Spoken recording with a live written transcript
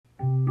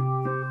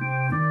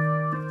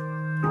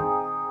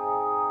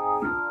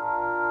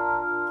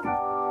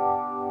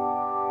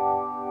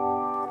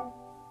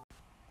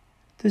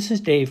This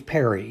is Dave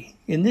Perry.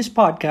 In this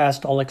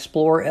podcast, I'll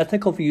explore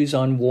ethical views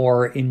on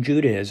war in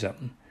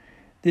Judaism.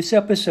 This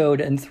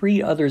episode and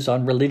 3 others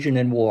on religion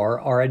and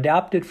war are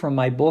adapted from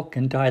my book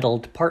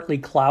entitled Partly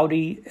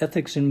Cloudy,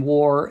 Ethics in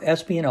War,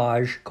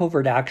 Espionage,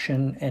 Covert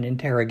Action, and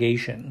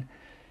Interrogation.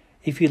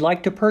 If you'd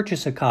like to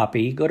purchase a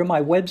copy, go to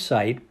my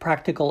website,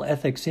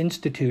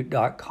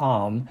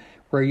 practicalethics.institute.com,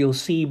 where you'll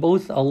see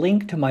both a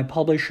link to my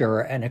publisher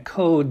and a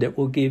code that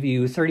will give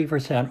you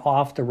 30%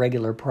 off the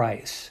regular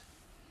price.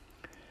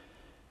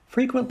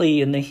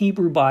 Frequently in the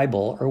Hebrew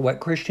Bible, or what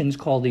Christians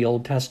call the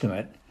Old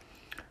Testament,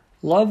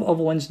 love of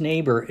one's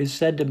neighbor is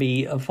said to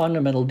be a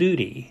fundamental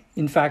duty.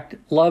 In fact,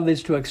 love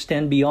is to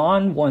extend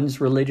beyond one's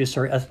religious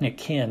or ethnic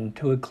kin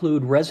to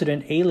include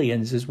resident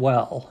aliens as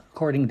well,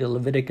 according to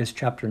Leviticus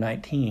chapter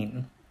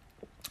 19.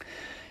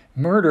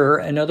 Murder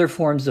and other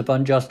forms of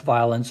unjust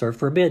violence are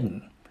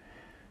forbidden.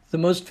 The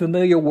most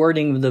familiar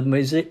wording of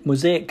the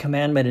Mosaic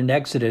commandment in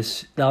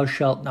Exodus, "Thou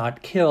shalt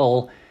not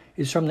kill,"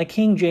 is from the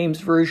King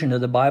James Version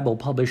of the Bible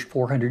published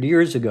 400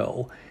 years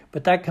ago,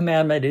 but that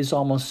commandment is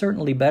almost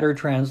certainly better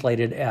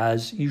translated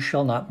as "You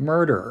shall not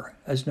murder,"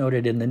 as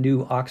noted in the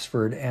New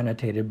Oxford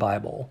Annotated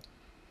Bible.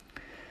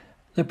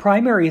 The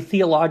primary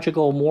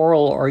theological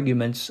moral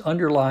arguments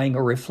underlying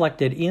or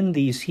reflected in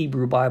these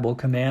Hebrew Bible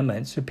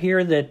commandments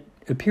appear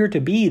to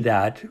be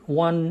that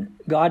 1.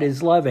 God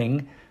is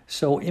loving,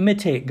 so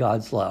imitate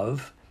God's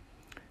love.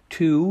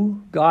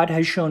 2. God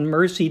has shown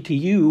mercy to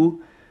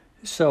you,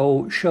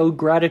 so show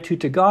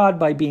gratitude to God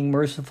by being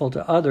merciful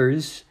to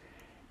others.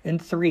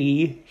 And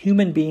 3,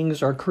 human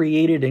beings are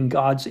created in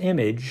God's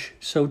image,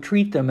 so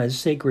treat them as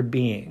sacred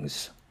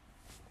beings.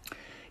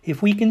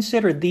 If we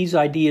considered these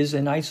ideas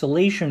in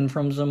isolation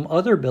from some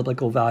other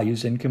biblical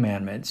values and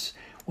commandments,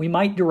 we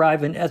might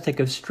derive an ethic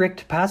of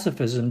strict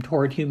pacifism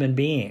toward human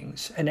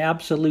beings, an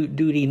absolute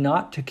duty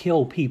not to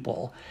kill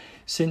people,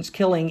 since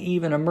killing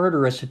even a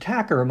murderous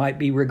attacker might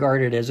be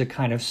regarded as a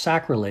kind of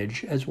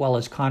sacrilege as well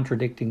as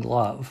contradicting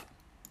love.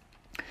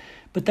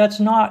 But that's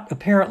not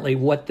apparently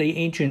what the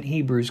ancient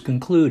Hebrews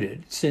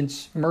concluded,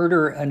 since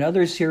murder and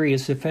other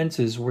serious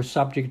offenses were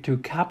subject to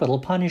capital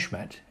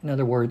punishment, in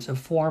other words, a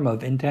form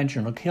of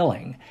intentional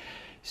killing.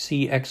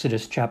 See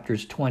Exodus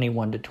chapters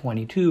 21 to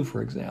 22,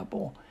 for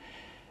example.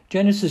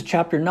 Genesis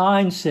chapter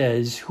 9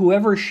 says,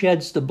 "Whoever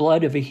sheds the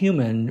blood of a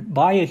human,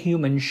 by a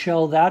human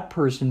shall that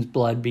person's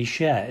blood be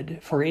shed,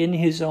 for in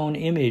his own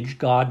image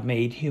God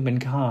made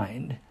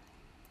humankind."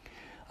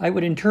 I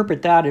would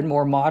interpret that in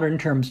more modern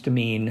terms to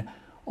mean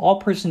all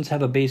persons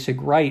have a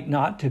basic right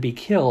not to be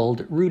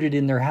killed, rooted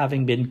in their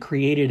having been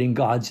created in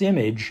God's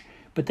image,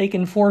 but they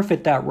can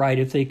forfeit that right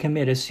if they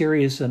commit a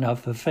serious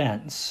enough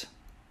offense.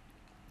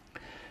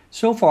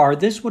 So far,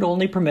 this would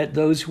only permit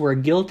those who are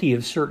guilty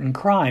of certain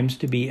crimes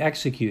to be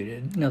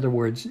executed, in other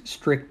words,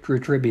 strict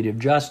retributive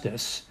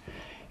justice.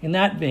 In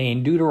that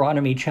vein,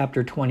 Deuteronomy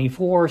chapter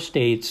 24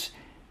 states,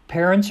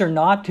 "Parents are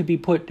not to be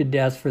put to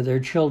death for their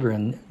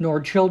children, nor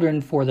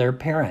children for their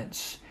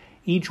parents.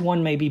 Each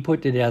one may be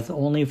put to death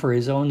only for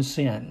his own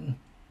sin."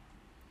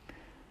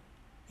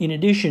 In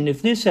addition,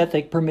 if this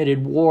ethic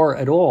permitted war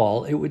at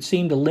all, it would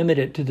seem to limit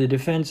it to the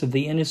defense of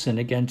the innocent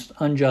against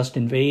unjust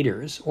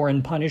invaders or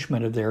in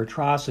punishment of their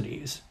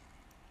atrocities.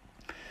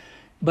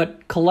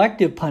 But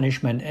collective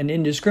punishment and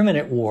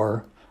indiscriminate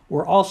war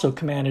were also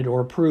commanded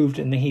or approved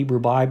in the Hebrew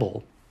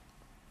Bible,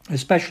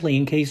 especially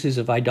in cases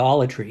of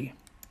idolatry.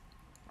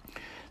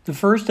 The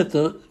first of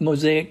the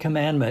Mosaic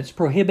commandments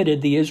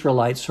prohibited the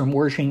Israelites from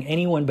worshiping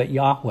anyone but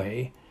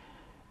Yahweh.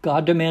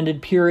 God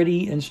demanded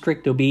purity and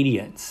strict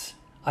obedience.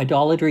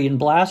 Idolatry and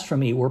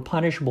blasphemy were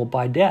punishable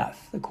by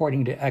death,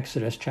 according to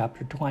Exodus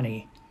chapter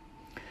 20.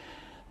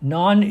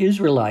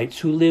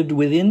 Non-Israelites who lived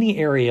within the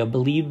area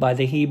believed by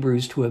the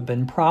Hebrews to have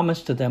been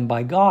promised to them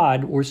by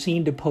God were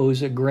seen to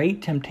pose a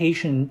great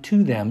temptation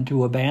to them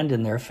to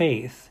abandon their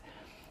faith.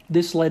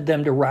 This led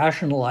them to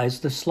rationalize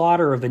the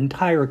slaughter of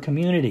entire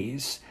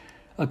communities,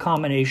 a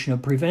combination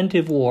of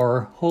preventive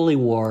war, holy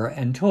war,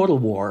 and total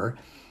war,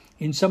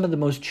 in some of the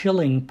most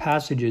chilling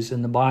passages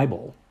in the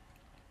Bible.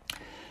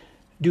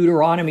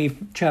 Deuteronomy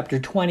chapter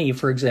 20,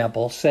 for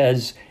example,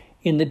 says,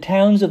 "In the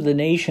towns of the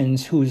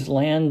nations whose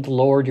land the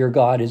Lord your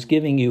God is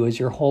giving you as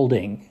your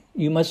holding,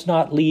 you must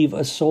not leave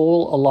a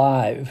soul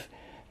alive.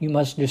 You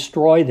must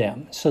destroy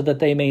them, so that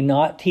they may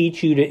not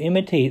teach you to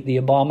imitate the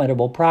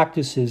abominable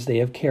practices they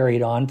have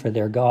carried on for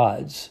their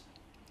gods."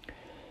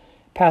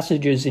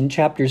 Passages in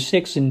chapters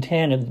 6 and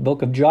 10 of the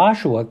book of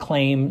Joshua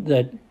claim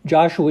that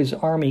Joshua's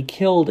army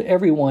killed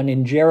everyone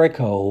in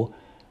Jericho,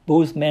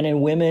 both men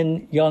and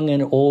women, young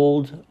and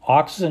old,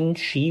 oxen,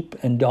 sheep,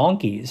 and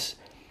donkeys.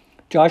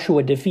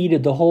 Joshua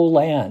defeated the whole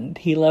land.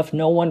 He left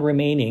no one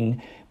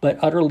remaining, but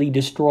utterly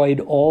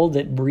destroyed all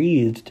that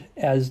breathed,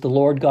 as the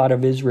Lord God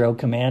of Israel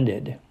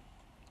commanded.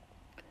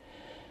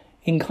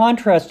 In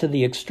contrast to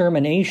the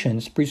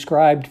exterminations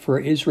prescribed for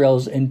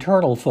Israel's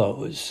internal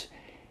foes,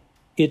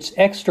 its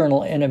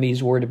external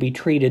enemies were to be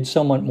treated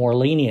somewhat more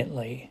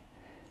leniently.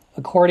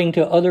 According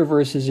to other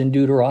verses in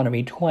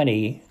Deuteronomy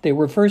 20, they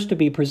were first to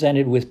be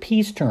presented with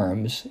peace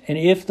terms, and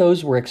if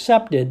those were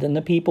accepted, then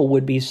the people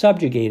would be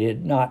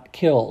subjugated, not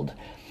killed.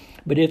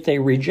 But if they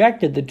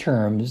rejected the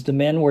terms, the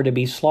men were to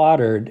be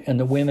slaughtered and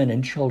the women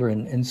and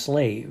children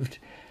enslaved.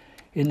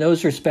 In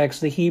those respects,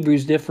 the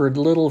Hebrews differed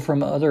little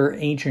from other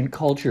ancient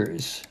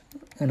cultures.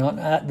 And on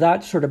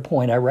that sort of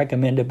point, I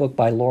recommend a book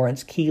by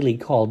Lawrence Keeley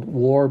called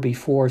War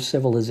Before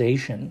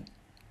Civilization.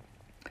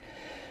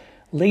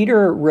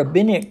 Later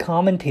rabbinic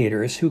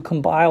commentators who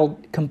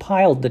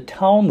compiled the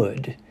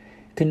Talmud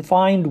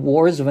confined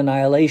wars of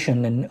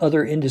annihilation and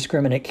other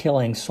indiscriminate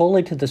killing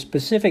solely to the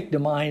specific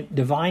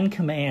divine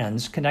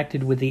commands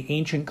connected with the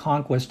ancient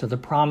conquest of the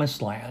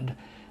Promised Land,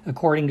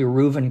 according to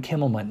Reuven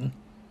Kimmelman.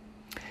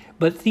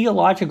 But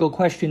theological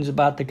questions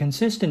about the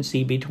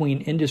consistency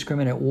between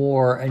indiscriminate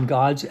war and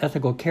God's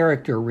ethical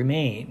character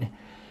remain.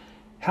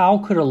 How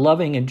could a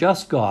loving and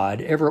just God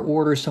ever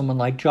order someone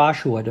like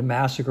Joshua to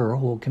massacre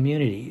whole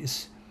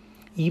communities?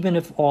 Even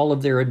if all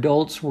of their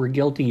adults were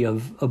guilty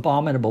of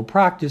abominable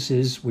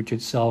practices, which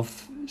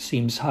itself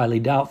seems highly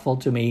doubtful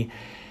to me,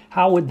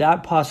 how would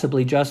that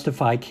possibly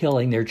justify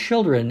killing their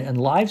children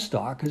and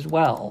livestock as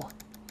well?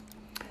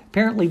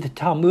 Apparently, the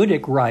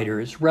Talmudic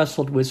writers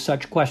wrestled with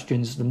such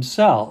questions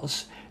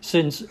themselves,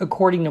 since,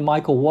 according to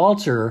Michael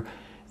Walzer,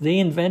 they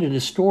invented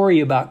a story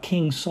about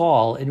King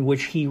Saul in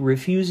which he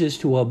refuses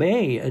to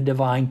obey a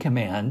divine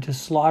command to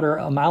slaughter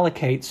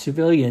Amalekite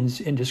civilians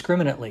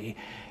indiscriminately,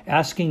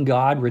 asking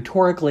God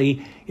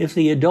rhetorically, if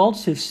the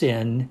adults have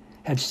sinned,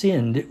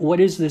 what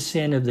is the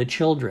sin of the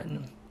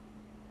children?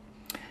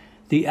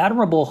 The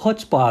admirable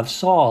chutzpah of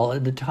Saul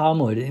in the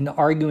Talmud in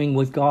arguing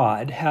with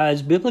God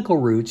has biblical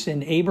roots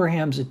in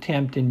Abraham's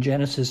attempt in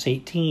Genesis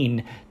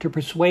 18 to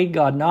persuade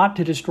God not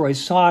to destroy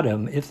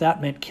Sodom if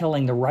that meant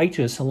killing the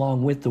righteous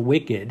along with the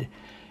wicked,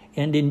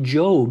 and in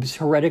Job's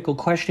heretical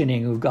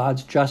questioning of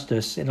God's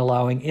justice in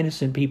allowing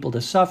innocent people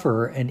to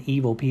suffer and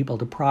evil people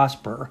to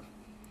prosper.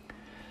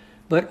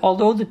 But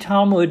although the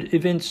Talmud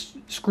evinced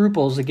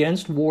scruples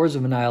against wars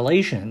of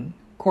annihilation,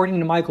 according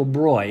to Michael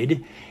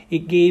Broyd,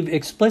 it gave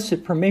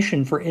explicit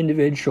permission for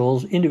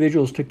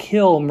individuals to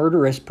kill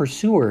murderous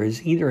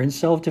pursuers, either in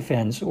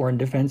self-defense or in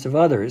defense of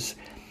others,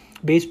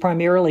 based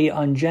primarily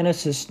on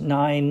Genesis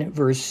 9,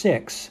 verse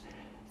 6,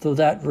 though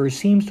that verse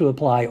seems to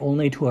apply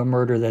only to a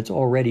murder that's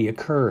already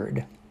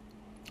occurred.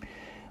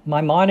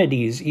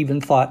 Maimonides even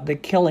thought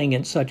that killing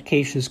in such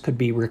cases could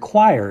be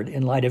required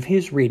in light of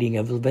his reading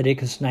of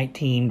Leviticus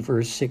 19,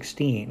 verse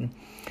 16,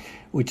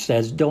 which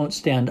says, "Don't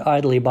stand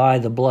idly by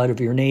the blood of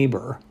your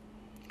neighbor."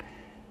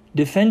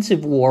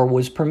 Defensive war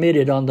was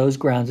permitted on those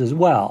grounds as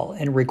well,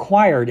 and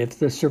required if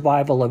the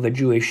survival of a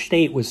Jewish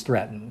state was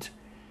threatened.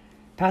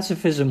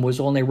 Pacifism was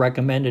only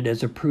recommended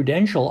as a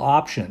prudential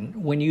option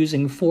when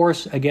using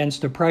force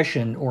against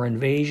oppression or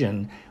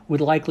invasion would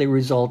likely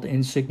result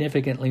in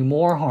significantly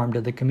more harm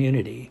to the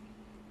community.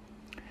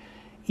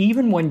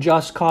 Even when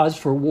just cause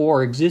for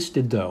war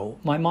existed, though,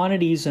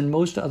 Maimonides and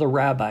most other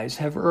rabbis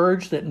have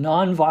urged that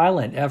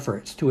nonviolent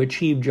efforts to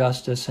achieve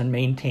justice and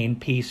maintain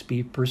peace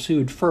be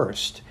pursued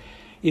first.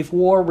 If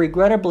war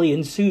regrettably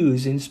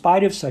ensues in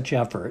spite of such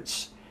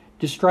efforts,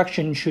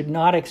 destruction should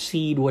not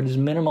exceed what is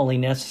minimally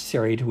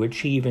necessary to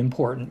achieve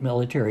important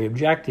military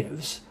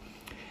objectives,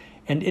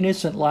 and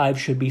innocent lives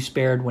should be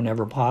spared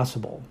whenever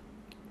possible.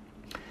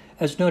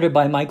 As noted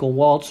by Michael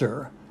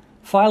Walzer,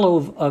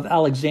 Philo of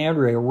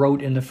Alexandria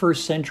wrote in the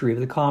 1st century of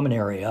the Common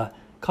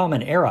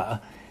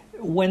Era,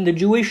 when the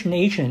Jewish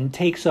nation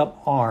takes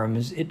up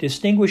arms, it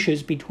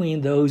distinguishes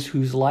between those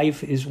whose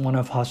life is one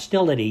of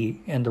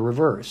hostility and the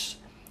reverse.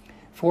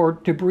 For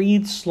to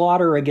breathe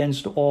slaughter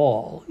against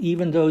all,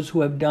 even those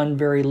who have done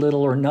very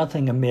little or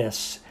nothing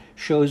amiss,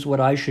 shows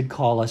what I should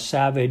call a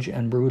savage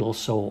and brutal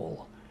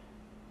soul.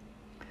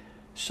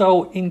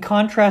 So, in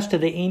contrast to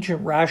the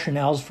ancient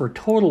rationales for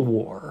total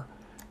war,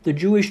 the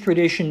Jewish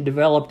tradition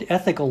developed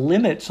ethical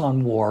limits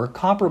on war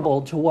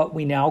comparable to what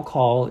we now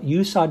call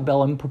jus ad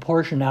bellum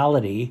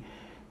proportionality,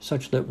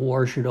 such that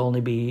war should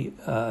only be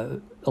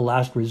a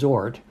last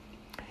resort,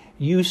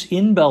 jus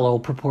in bello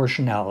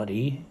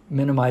proportionality,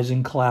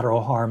 minimizing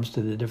collateral harms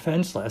to the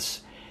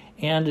defenseless,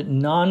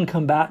 and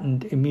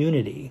non-combatant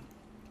immunity.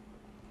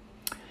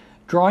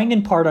 Drawing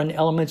in part on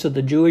elements of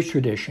the Jewish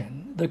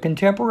tradition, the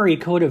contemporary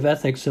code of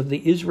ethics of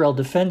the Israel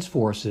Defense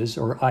Forces,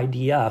 or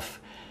IDF,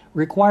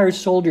 requires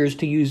soldiers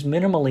to use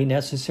minimally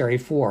necessary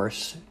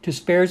force, to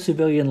spare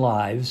civilian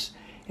lives,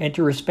 and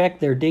to respect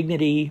their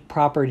dignity,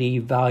 property,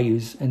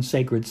 values, and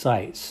sacred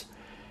sites.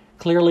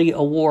 Clearly,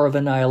 a war of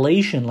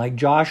annihilation like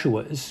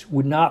Joshua's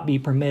would not be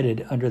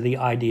permitted under the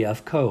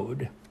IDF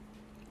code.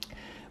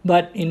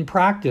 But in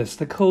practice,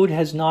 the code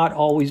has not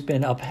always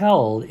been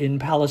upheld in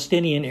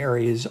Palestinian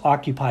areas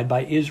occupied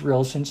by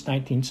Israel since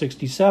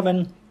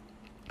 1967,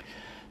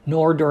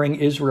 nor during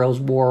Israel's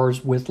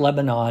wars with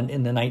Lebanon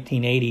in the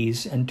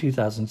 1980s and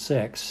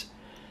 2006.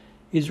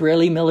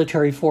 Israeli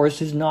military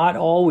force is not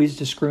always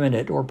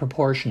discriminate or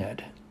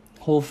proportionate.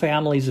 Whole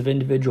families of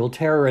individual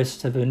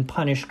terrorists have been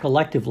punished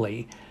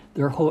collectively,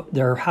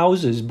 their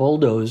houses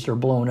bulldozed or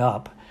blown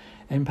up,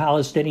 and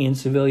Palestinian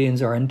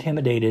civilians are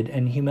intimidated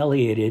and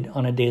humiliated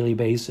on a daily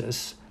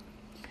basis.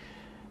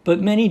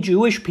 But many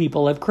Jewish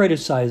people have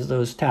criticized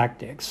those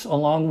tactics,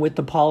 along with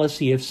the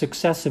policy of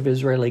successive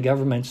Israeli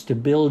governments to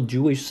build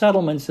Jewish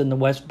settlements in the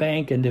West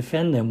Bank and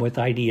defend them with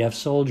IDF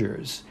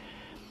soldiers.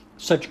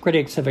 Such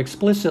critics have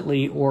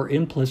explicitly or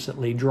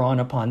implicitly drawn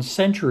upon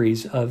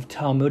centuries of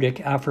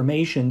Talmudic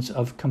affirmations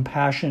of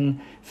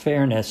compassion,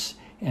 fairness,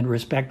 and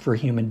respect for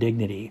human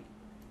dignity.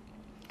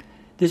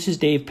 This is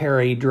Dave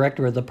Perry,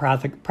 director of the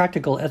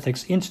Practical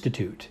Ethics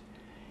Institute.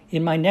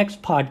 In my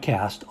next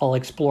podcast, I'll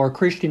explore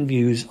Christian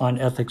views on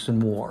ethics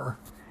and war.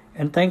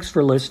 And thanks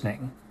for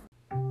listening.